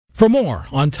For more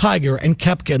on Tiger and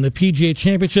Koepka and the PGA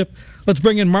Championship, let's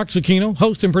bring in Mark Zecchino,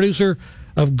 host and producer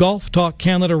of Golf Talk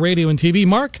Canada Radio and TV.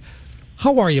 Mark,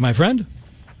 how are you, my friend?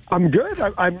 I'm good.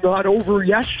 I'm not over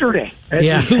yesterday.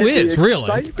 Yeah, who is, really?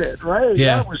 Excitement, right?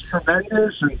 Yeah. It was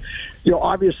tremendous. And,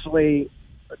 obviously,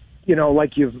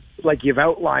 like you've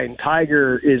outlined,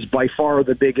 Tiger is by far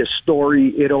the biggest story.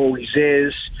 It always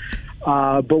is.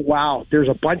 But wow, there's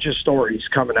a bunch of stories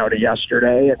coming out of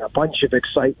yesterday and a bunch of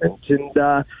excitement.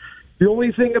 And the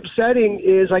only thing upsetting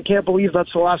is I can't believe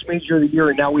that's the last major of the year,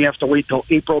 and now we have to wait till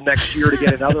April next year to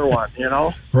get another one,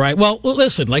 Right. Well,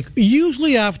 listen,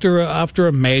 usually after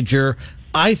a major,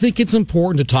 I think it's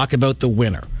important to talk about the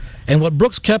winner. And what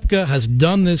Brooks Koepka has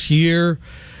done this year,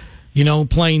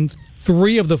 playing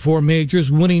 3 of the 4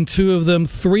 majors, winning 2 of them,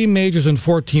 3 majors in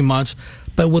 14 months.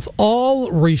 But with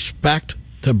all respect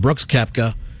to Brooks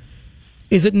Koepka,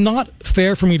 is it not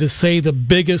fair for me to say the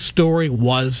biggest story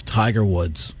was Tiger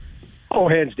Woods? Oh,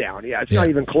 hands down, yeah. It's not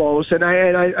even close. And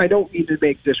I don't mean to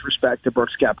make disrespect to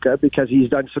Brooks Koepka because he's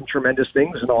done some tremendous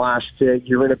things in the last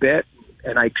year and a bit,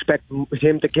 and I expect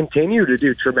him to continue to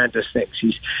do tremendous things.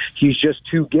 He's just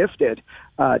too gifted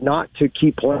not to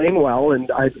keep playing well,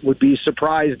 and I would be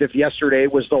surprised if yesterday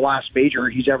was the last major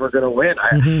he's ever going to win.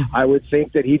 I would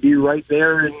think that he'd be right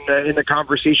there in the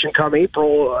conversation come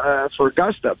April for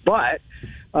Augusta, but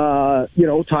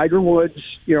Tiger Woods,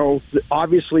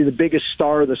 obviously the biggest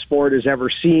star the sport has ever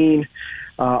seen,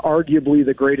 arguably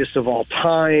the greatest of all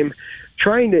time,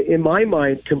 trying to, in my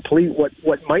mind, complete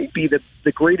what might be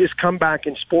the greatest comeback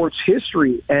in sports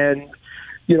history. And,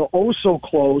 oh so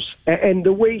close. And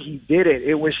the way he did it,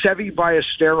 it was Seve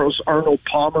Ballesteros, Arnold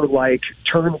Palmer-like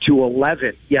turn to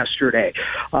 11 yesterday.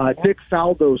 Nick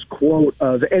Faldo's quote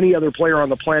of any other player on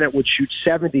the planet would shoot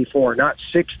 74, not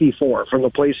 64 from the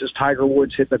places Tiger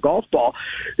Woods hit the golf ball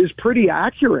is pretty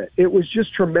accurate. It was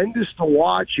just tremendous to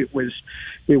watch. It was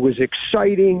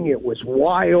exciting. It was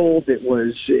wild. It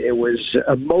was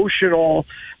emotional.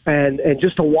 And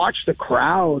just to watch the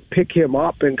crowd pick him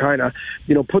up and kind of,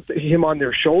 put him on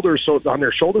their shoulders, so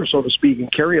to speak,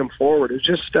 and carry him forward. It was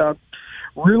just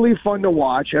really fun to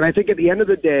watch. And I think at the end of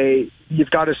the day, you've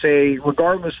got to say,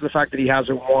 regardless of the fact that he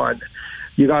hasn't won,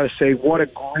 you got to say what a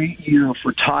great year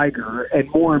for Tiger. And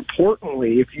more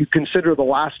importantly, if you consider the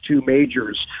last 2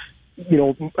 majors,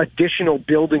 additional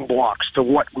building blocks to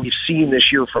what we've seen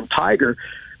this year from Tiger,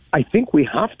 I think we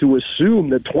have to assume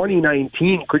that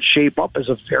 2019 could shape up as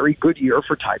a very good year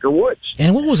for Tiger Woods.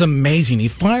 And what was amazing, he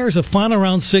fires a final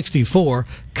round 64,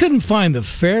 couldn't find the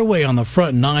fairway on the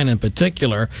front 9 in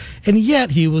particular, and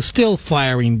yet he was still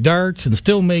firing darts and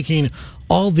still making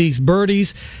all these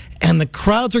birdies, and the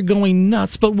crowds are going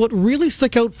nuts. But what really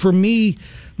stuck out for me,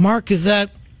 Mark, is that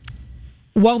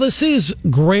while this is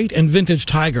great and vintage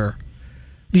Tiger,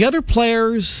 the other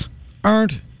players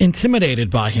aren't intimidated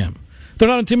by him. They're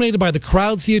not intimidated by the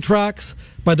crowds he attracts,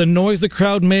 by the noise the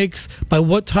crowd makes, by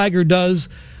what Tiger does.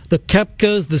 The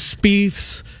Koepkas, the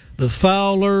Spieths, the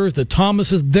Fowlers, the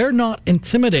Thomases, they're not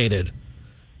intimidated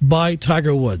by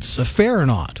Tiger Woods. Fair or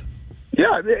not?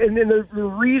 Yeah, and the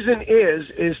reason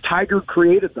is Tiger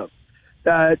created them.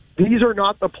 These are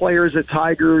not the players that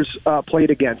Tiger's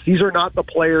played against. These are not the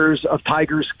players of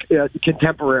Tiger's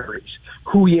contemporaries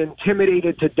who he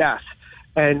intimidated to death.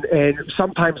 And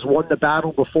sometimes won the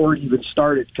battle before it even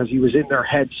started because he was in their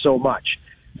head so much.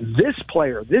 This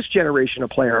generation of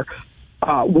player,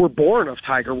 were born of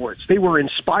Tiger Woods. They were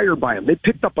inspired by him. They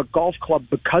picked up a golf club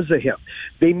because of him.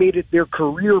 They made it their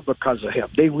career because of him.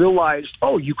 They realized,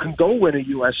 you can go win a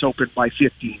U.S. Open by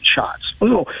 15 shots.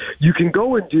 You can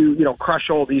go and crush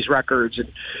all these records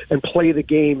and play the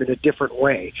game in a different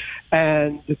way.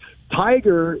 And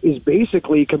Tiger is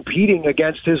basically competing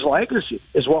against his legacy,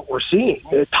 is what we're seeing.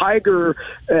 Tiger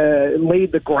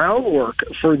laid the groundwork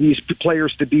for these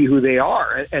players to be who they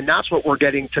are, and that's what we're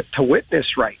getting to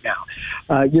witness right now.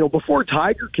 Before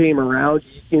Tiger came around,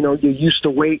 you used to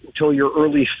wait until your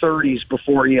early 30s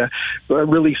before you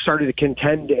really started to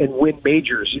contend and win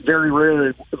majors. Very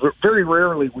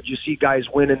rarely would you see guys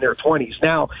win in their 20s.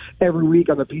 Now, every week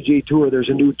on the PGA Tour, there's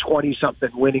a new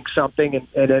 20-something winning something,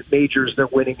 and at majors, they're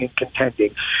winning and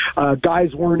contending.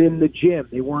 Guys weren't in the gym.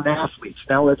 They weren't athletes.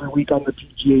 Now every week on the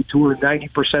PGA Tour,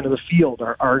 90% of the field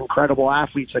are incredible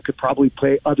athletes that could probably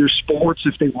play other sports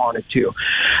if they wanted to.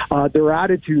 Their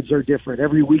attitudes are different.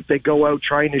 Every week they go out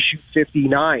trying to shoot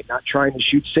 59, not trying to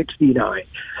shoot 69.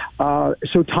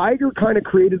 So Tiger kind of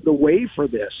created the way for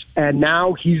this, and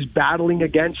now he's battling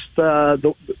against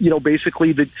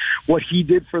basically what he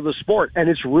did for the sport, and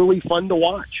it's really fun to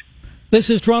watch. This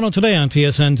is Toronto Today on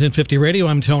TSN 1050 Radio.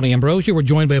 I'm Tony Ambrosia. We're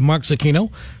joined by Mark Zecchino,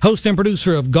 host and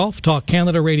producer of Golf Talk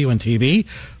Canada Radio and TV.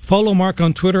 Follow Mark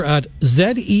on Twitter at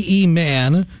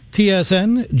ZEEMAN,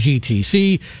 TSN,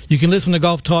 GTC. You can listen to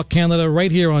Golf Talk Canada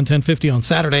right here on 1050 on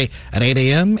Saturday at 8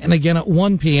 a.m. and again at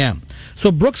 1 p.m.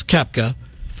 So Brooks Koepka,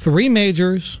 3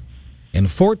 majors in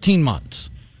 14 months.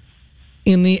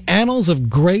 In the annals of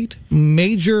great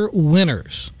major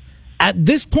winners, at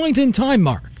this point in time,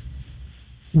 Mark,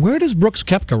 where does Brooks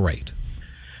Koepka rate?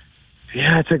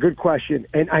 Yeah, it's a good question.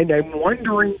 And I'm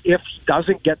wondering if he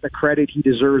doesn't get the credit he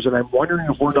deserves, and I'm wondering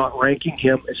if we're not ranking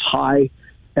him as high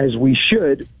as we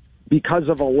should because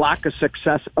of a lack of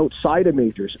success outside of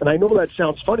majors. And I know that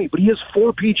sounds funny, but he has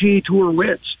 4 PGA Tour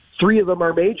wins. 3 of them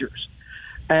are majors.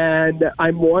 And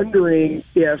I'm wondering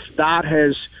if that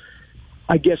has,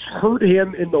 I guess, hurt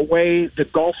him in the way the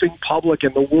golfing public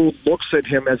and the world looks at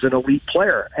him as an elite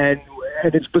player. And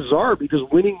it's bizarre because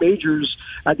winning majors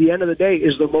at the end of the day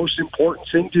is the most important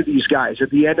thing to these guys.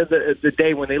 At the end of the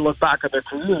day, when they look back on their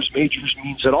careers, majors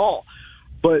means it all.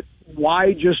 But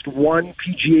why just 1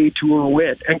 PGA Tour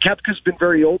win? And Koepka's been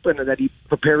very open in that he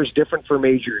prepares different for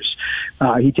majors.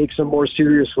 He takes them more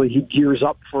seriously. He gears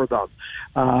up for them.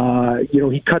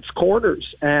 He cuts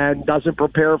corners and doesn't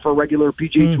prepare for regular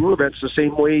PGA Tour events the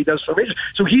same way he does for majors.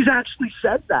 So he's actually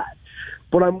said that.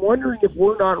 But I'm wondering if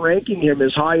we're not ranking him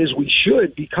as high as we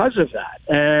should because of that.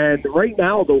 And right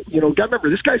now, gotta remember,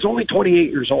 this guy's only 28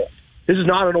 years old. This is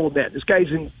not an old man. This guy's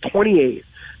in 28.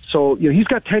 So, he's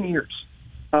got 10 years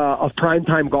of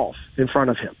primetime golf in front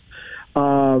of him.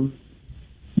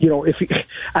 If he,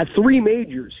 at 3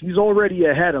 majors, he's already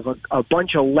ahead of a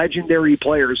bunch of legendary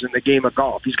players in the game of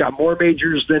golf. He's got more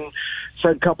majors than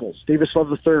Fred Couples, Davis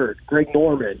Love III, Greg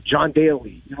Norman, John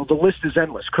Daly. The list is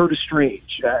endless. Curtis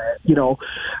Strange.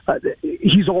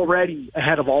 He's already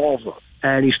ahead of all of them,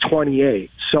 and he's 28.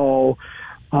 So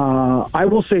I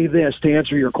will say this to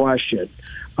answer your question.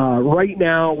 Right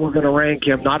now, we're going to rank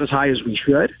him not as high as we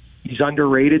should. He's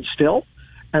underrated still.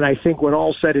 And I think when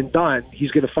all's said and done, he's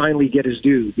going to finally get his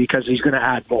due because he's going to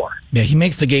add more. Yeah, he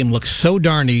makes the game look so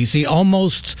darn easy,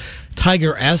 almost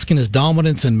Tiger-esque in his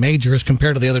dominance in majors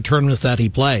compared to the other tournaments that he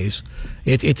plays.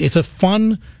 It's a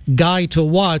fun guy to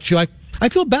watch. I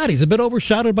feel bad. He's a bit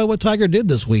overshadowed by what Tiger did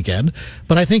this weekend,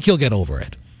 but I think he'll get over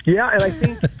it. Yeah, and I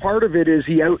think part of it is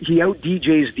he out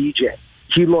DJs DJ.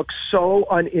 He looks so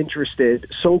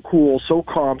uninterested, so cool, so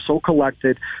calm, so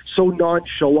collected, so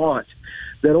nonchalant,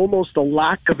 that almost a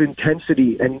lack of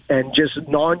intensity and just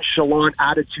nonchalant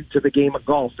attitude to the game of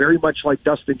golf, very much like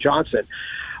Dustin Johnson,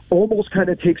 almost kind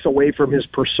of takes away from his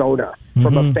persona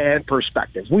from a fan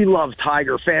perspective. We love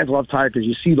Tiger. Fans love Tiger because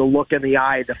you see the look in the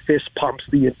eye, the fist pumps,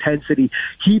 the intensity.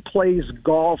 He plays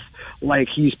golf like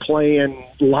he's playing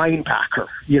linebacker,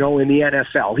 in the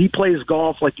NFL. He plays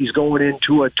golf like he's going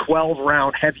into a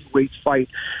 12-round heavyweight fight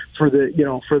for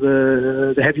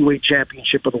the heavyweight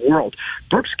championship of the world.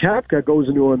 Brooks Koepka goes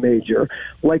into a major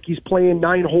like he's playing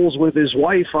 9 holes with his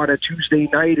wife on a Tuesday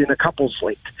night in a couples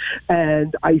league.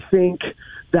 And I think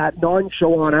that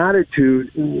nonchalant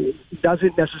attitude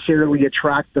doesn't necessarily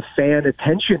attract the fan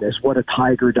attention as what a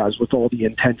Tiger does with all the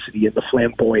intensity and the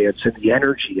flamboyance and the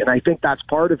energy. And I think that's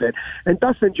part of it. And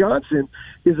Dustin Johnson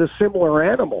is a similar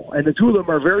animal. And the two of them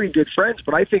are very good friends,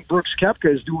 but I think Brooks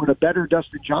Koepka is doing a better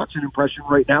Dustin Johnson impression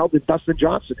right now than Dustin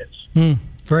Johnson is.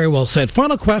 Very well said.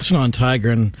 Final question on Tiger,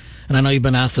 and I know you've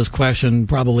been asked this question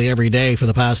probably every day for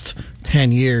the past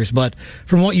 10 years, but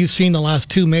from what you've seen the last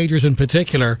 2 majors in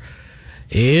particular,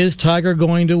 is Tiger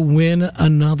going to win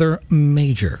another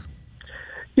major?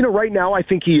 Right now I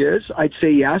think he is. I'd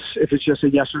say yes, if it's just a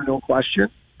yes or no question.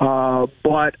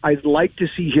 But I'd like to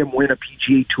see him win a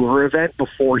PGA Tour event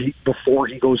before he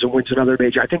goes and wins another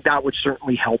major. I think that would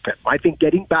certainly help him. I think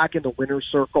getting back in the winner's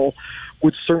circle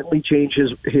would certainly change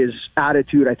his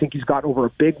attitude. I think he's gotten over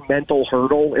a big mental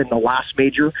hurdle in the last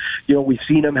major. We've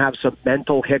seen him have some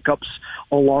mental hiccups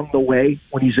along the way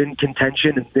when he's in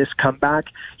contention in this comeback.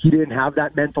 He didn't have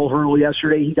that mental hurdle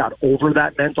yesterday. He got over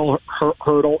that mental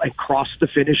hurdle and crossed the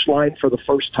finish line for the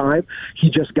first time. He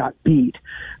just got beat,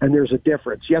 and there's a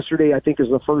difference. Yesterday, I think, is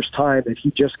the first time that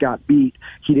he just got beat.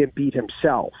 He didn't beat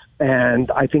himself, and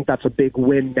I think that's a big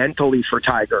win mentally for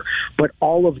Tiger. But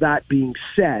all of that being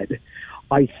said,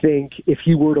 I think if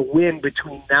he were to win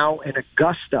between now and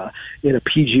Augusta in a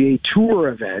PGA Tour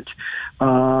event,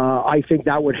 I think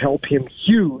that would help him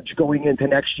huge going into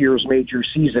next year's major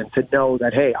season to know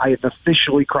that, hey, I have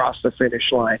officially crossed the finish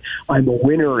line. I'm a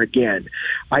winner again.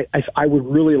 I would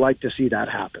really like to see that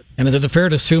happen. And is it fair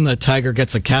to assume that Tiger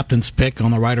gets a captain's pick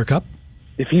on the Ryder Cup?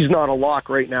 if he's not a lock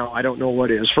right now, I don't know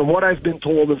what is. From what I've been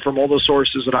told and from all the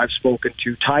sources that I've spoken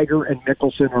to, Tiger and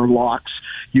Mickelson are locks.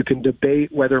 You can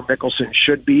debate whether Mickelson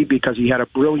should be because he had a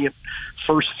brilliant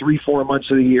first 3-4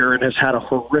 months of the year and has had a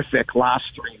horrific last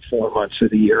 3-4 months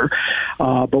of the year.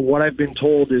 But what I've been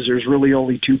told is there's really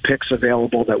only 2 picks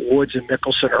available, that Woods and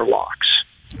Mickelson are locks.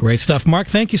 Great stuff. Mark,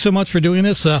 thank you so much for doing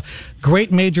this.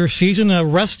 Great major season.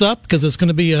 Rest up because it's going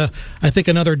to be, I think,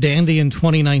 another dandy in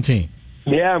 2019.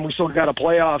 Yeah, and we still got a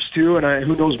playoffs, too, and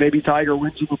who knows, maybe Tiger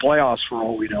wins in the playoffs for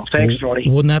all we know. Thanks, Tony.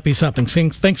 Wouldn't that be something?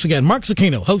 Thanks again. Mark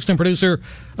Zecchino, host and producer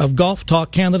of Golf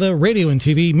Talk Canada, radio and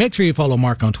TV. Make sure you follow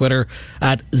Mark on Twitter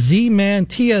at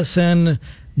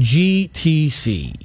ZmanTSNGTC.